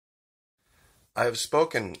I have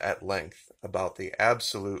spoken at length about the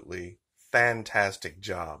absolutely fantastic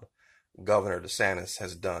job Governor DeSantis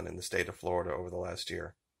has done in the state of Florida over the last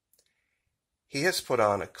year. He has put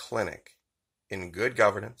on a clinic in good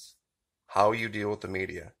governance, how you deal with the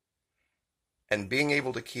media, and being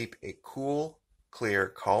able to keep a cool, clear,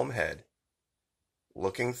 calm head,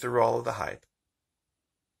 looking through all of the hype,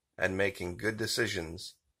 and making good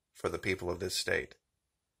decisions for the people of this state.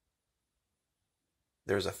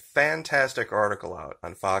 There's a fantastic article out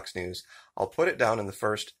on Fox News. I'll put it down in the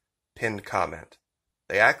first pinned comment.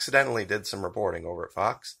 They accidentally did some reporting over at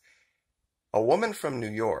Fox. A woman from New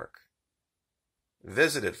York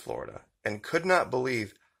visited Florida and could not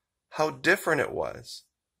believe how different it was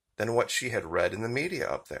than what she had read in the media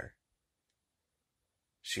up there.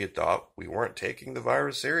 She had thought we weren't taking the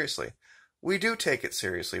virus seriously. We do take it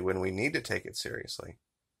seriously when we need to take it seriously.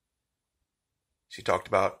 She talked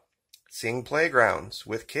about seeing playgrounds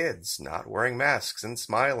with kids not wearing masks and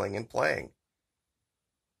smiling and playing.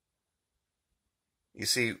 You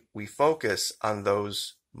see, we focus on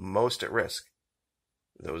those most at risk,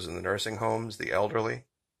 those in the nursing homes, the elderly.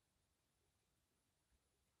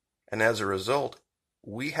 And as a result,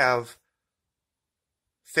 we have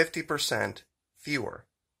 50% fewer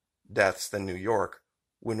deaths than New York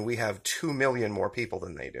when we have 2 million more people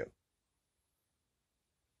than they do.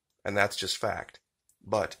 And that's just fact.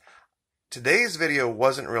 But today's video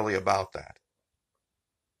wasn't really about that.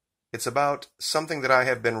 It's about something that I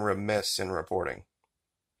have been remiss in reporting.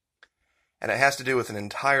 And it has to do with an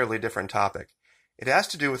entirely different topic. It has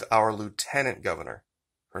to do with our lieutenant governor.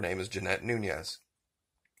 Her name is Jeanette Nunez.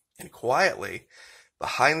 And quietly,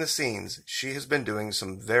 behind the scenes, she has been doing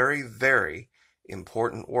some very, very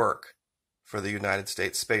important work for the United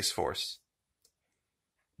States Space Force.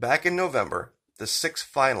 Back in November, the 6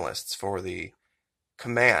 finalists for the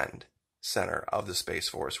command center of the Space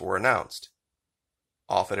Force were announced.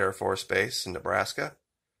 Offutt Air Force Base in Nebraska,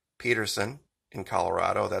 Peterson in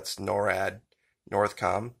Colorado, that's NORAD,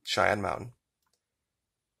 Northcom, Cheyenne Mountain,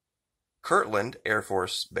 Kirtland Air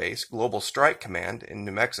Force Base, Global Strike Command in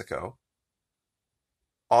New Mexico,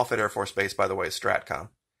 Offutt Air Force Base, by the way, is Stratcom,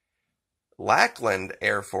 Lackland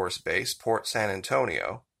Air Force Base, Port San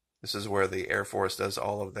Antonio. This is where the Air Force does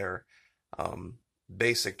all of their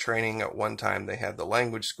basic training. At one time, they had the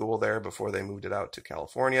language school there before they moved it out to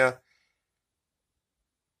California.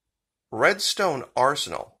 Redstone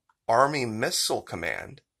Arsenal, Army Missile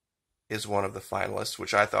Command, is one of the finalists,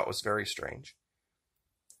 which I thought was very strange.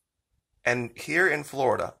 And here in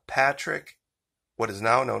Florida, Patrick, what is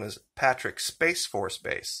now known as Patrick Space Force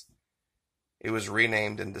Base, it was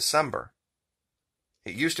renamed in December.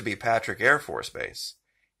 It used to be Patrick Air Force Base.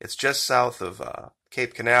 It's just south of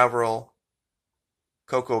Cape Canaveral,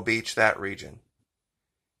 Cocoa Beach, that region.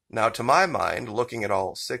 Now, to my mind, looking at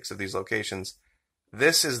all 6 of these locations,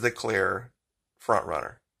 this is the clear front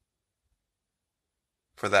runner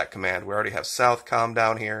for that command. We already have Southcom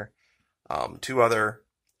down here, 2 other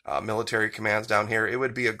military commands down here. It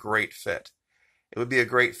would be a great fit. It would be a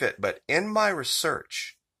great fit. But in my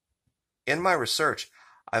research,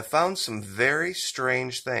 I've found some very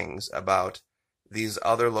strange things about these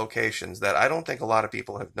other locations that I don't think a lot of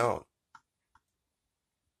people have known.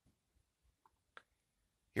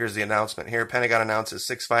 Here's the announcement here. Pentagon announces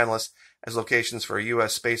 6 finalists as locations for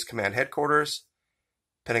U.S. Space Command headquarters.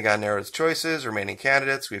 Pentagon narrowed its choices. Remaining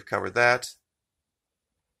candidates, we've covered that.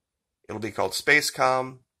 It'll be called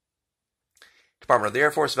Spacecom. Department of the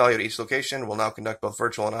Air Force evaluated each location, will now conduct both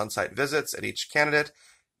virtual and on-site visits at each candidate.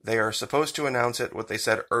 They are supposed to announce it, what they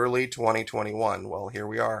said, early 2021. Well, here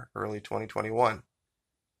we are, early 2021.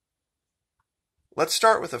 Let's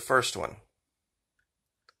start with the first one.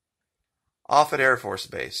 Offutt Air Force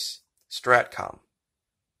Base, Stratcom.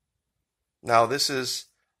 Now, this is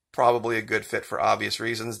probably a good fit for obvious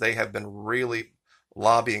reasons. They have been really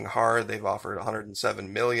lobbying hard. They've offered $107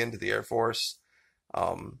 million to the Air Force.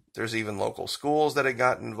 There's even local schools that have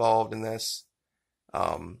gotten involved in this.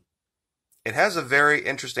 It has a very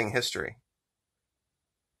interesting history.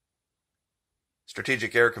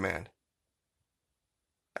 Strategic Air Command.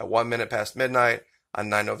 At 1 minute past midnight on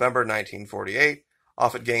 9 November 1948,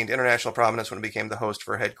 Offutt gained international prominence when it became the host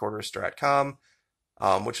for headquarters Stratcom,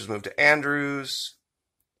 which was moved to Andrews.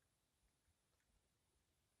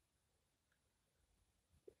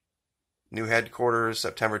 New headquarters,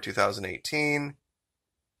 September 2018.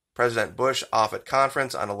 President Bush Offutt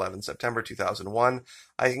Conference on 11 September 2001.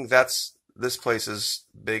 I think that's this place's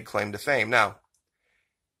big claim to fame. Now,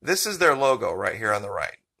 this is their logo right here on the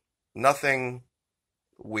right. Nothing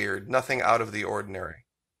weird, nothing out of the ordinary.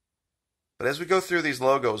 But as we go through these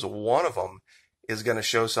logos, one of them is going to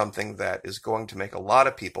show something that is going to make a lot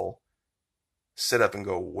of people sit up and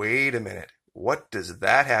go, wait a minute, what does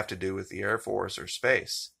that have to do with the Air Force or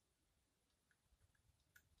space?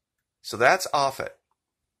 So that's Offutt.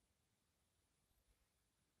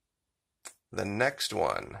 The next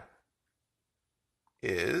one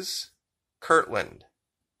is Kirtland.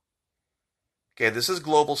 Okay, this is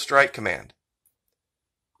Global Strike Command.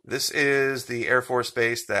 This is the Air Force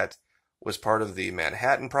base that was part of the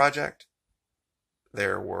Manhattan Project.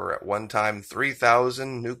 There were at one time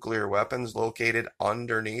 3,000 nuclear weapons located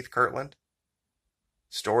underneath Kirtland,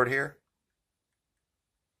 stored here.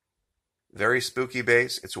 Very spooky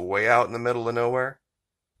base. It's way out in the middle of nowhere.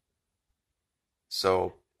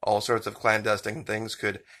 So all sorts of clandestine things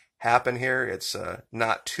could happen here. It's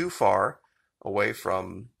not too far away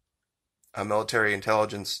from a military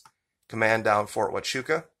intelligence command down Fort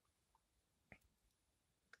Huachuca.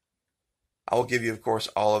 I will give you, of course,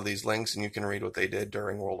 all of these links, and you can read what they did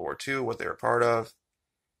during World War II, what they were part of,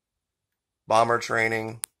 bomber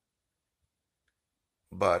training.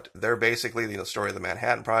 But they're basically the story of the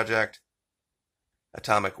Manhattan Project,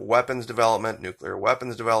 atomic weapons development, nuclear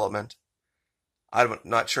weapons development. I'm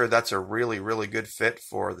not sure that's a really, really good fit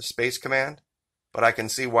for the Space Command, but I can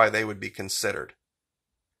see why they would be considered.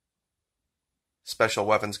 Special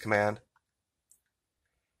Weapons Command.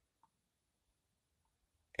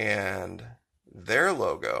 And their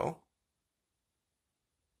logo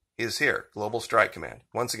is here, Global Strike Command.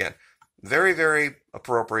 Once again, very, very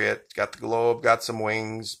appropriate. Got the globe, got some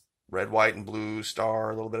wings, red, white, and blue star,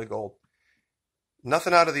 a little bit of gold.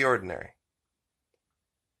 Nothing out of the ordinary.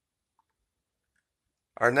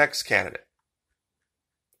 Our next candidate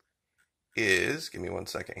is, give me one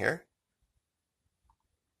second here,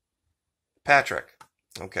 Patrick,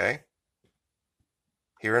 okay,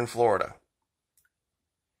 here in Florida.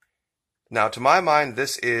 Now, to my mind,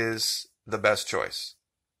 this is the best choice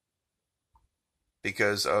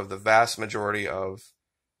because of the vast majority of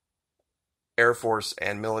Air Force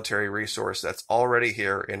and military resource that's already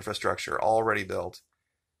here, infrastructure already built.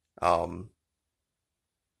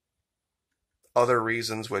 Other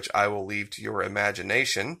reasons which I will leave to your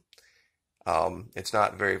imagination. It's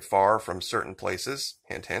not very far from certain places,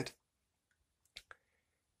 hint, hint.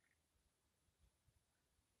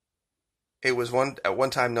 It was at one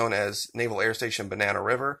time known as Naval Air Station Banana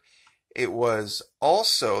River. It was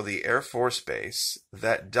also the Air Force base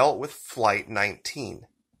that dealt with Flight 19.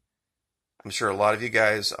 I'm sure a lot of you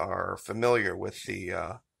guys are familiar with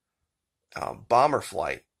the bomber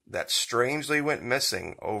flight that strangely went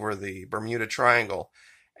missing over the Bermuda Triangle,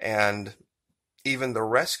 and even the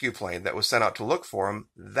rescue plane that was sent out to look for him,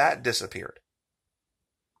 that disappeared.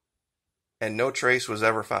 And no trace was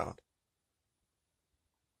ever found.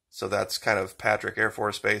 So that's kind of Patrick Air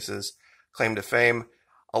Force Base's claim to fame.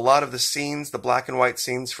 A lot of the scenes, the black and white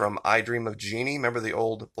scenes from I Dream of Jeannie, remember the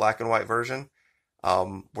old black and white version,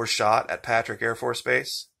 were shot at Patrick Air Force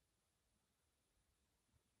Base.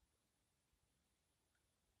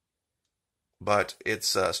 But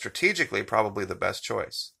it's strategically probably the best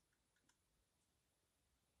choice.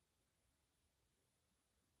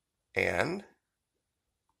 And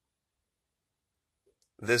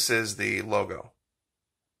this is the logo.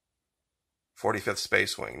 45th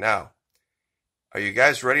Space Wing. Now, are you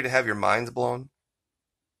guys ready to have your minds blown?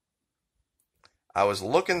 I was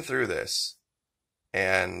looking through this,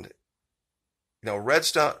 and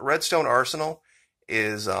Redstone Arsenal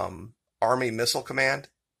is Army Missile Command,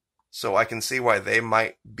 so I can see why they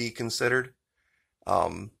might be considered.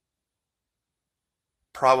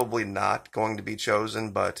 Probably not going to be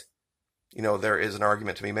chosen, but there is an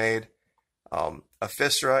argument to be made.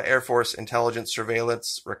 AFISRA, Air Force Intelligence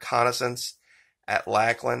Surveillance Reconnaissance at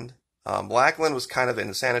Lackland. Lackland was kind of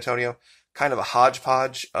in San Antonio, kind of a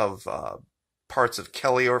hodgepodge of parts of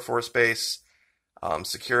Kelly Air Force Base,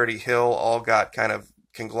 Security Hill, all got kind of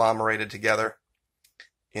conglomerated together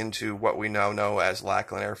into what we now know as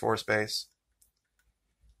Lackland Air Force Base.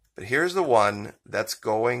 But here's the one that's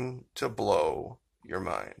going to blow your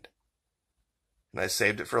mind. And I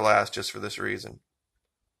saved it for last just for this reason.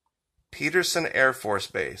 Peterson Air Force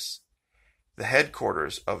Base, the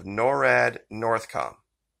headquarters of NORAD Northcom.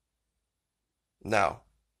 Now,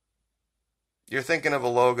 you're thinking of a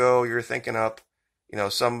logo, you're thinking up,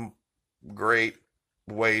 some great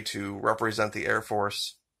way to represent the Air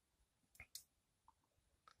Force.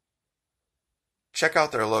 Check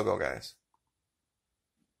out their logo, guys.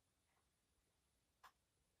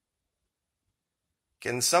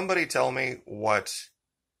 Can somebody tell me what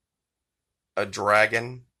a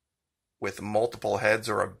dragon with multiple heads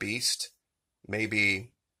or a beast,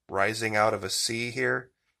 maybe rising out of a sea here,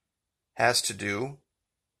 has to do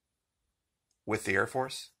with the Air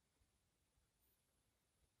Force?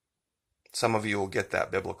 Some of you will get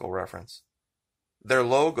that biblical reference. Their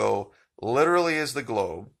logo literally is the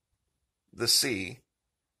globe, the sea,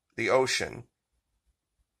 the ocean,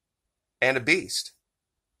 and a beast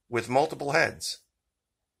with multiple heads.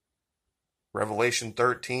 Revelation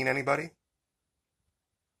 13, anybody?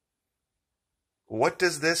 What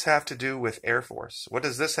does this have to do with Air Force? What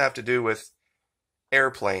does this have to do with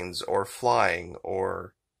airplanes or flying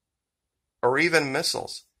or even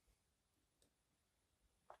missiles?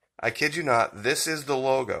 I kid you not, this is the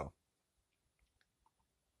logo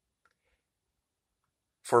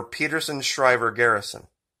for Peterson Shriver Garrison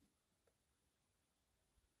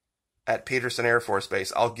at Peterson Air Force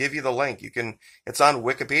Base. I'll give you the link. It's on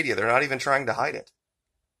Wikipedia. They're not even trying to hide it.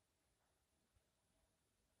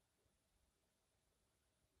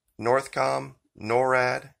 Northcom,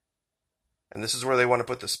 NORAD, and this is where they want to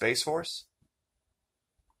put the Space Force?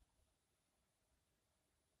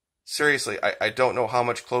 Seriously, I don't know how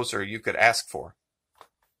much closer you could ask for.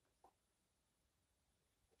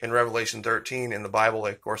 In Revelation 13, in the Bible,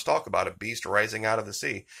 they of course talk about a beast rising out of the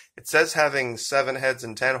sea. It says having 7 heads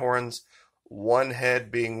and 10 horns, 1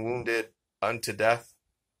 head being wounded unto death.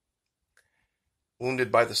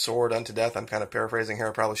 Wounded by the sword unto death. I'm kind of paraphrasing here.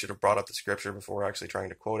 I probably should have brought up the scripture before actually trying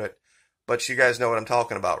to quote it. But you guys know what I'm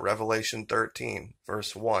talking about. Revelation 13,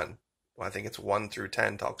 verse 1. Well, I think it's 1 through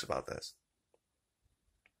 10 talks about this.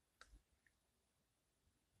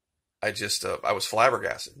 I was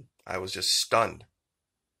flabbergasted. I was just stunned.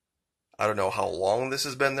 I don't know how long this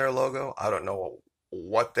has been their logo. I don't know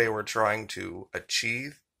what they were trying to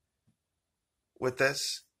achieve with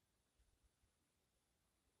this.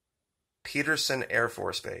 Peterson Air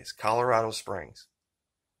Force Base, Colorado Springs.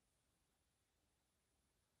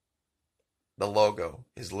 The logo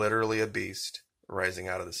is literally a beast rising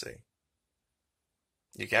out of the sea.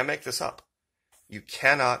 You can't make this up. You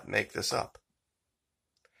cannot make this up.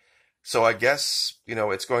 So I guess,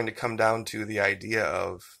 it's going to come down to the idea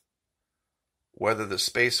of whether the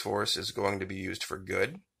Space Force is going to be used for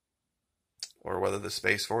good or whether the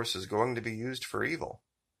Space Force is going to be used for evil.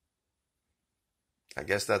 I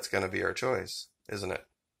guess that's going to be our choice, isn't it?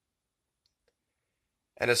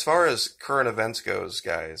 And as far as current events goes,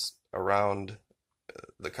 guys, around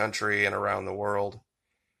the country and around the world,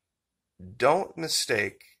 don't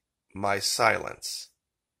mistake my silence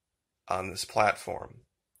on this platform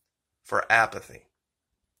for apathy.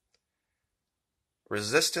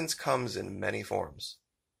 Resistance comes in many forms.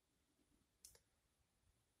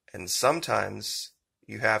 And sometimes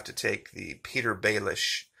you have to take the Peter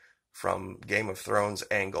Baelish from Game of Thrones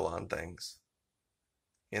angle on things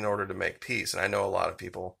in order to make peace. And I know a lot of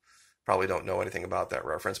people probably don't know anything about that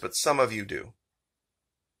reference, but some of you do.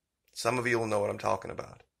 Some of you will know what I'm talking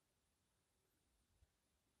about.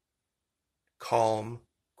 Calm,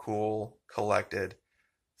 cool, collected,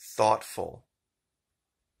 thoughtful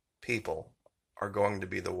people are going to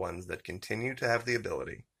be the ones that continue to have the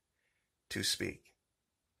ability to speak,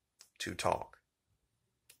 to talk,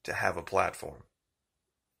 to have a platform.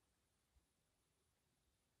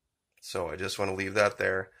 So I just want to leave that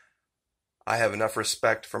there. I have enough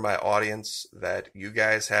respect for my audience that you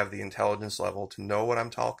guys have the intelligence level to know what I'm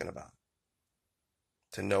talking about,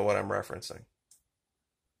 to know what I'm referencing.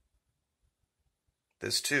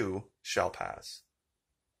 This too shall pass.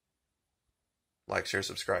 Like, share,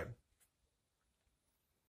 subscribe.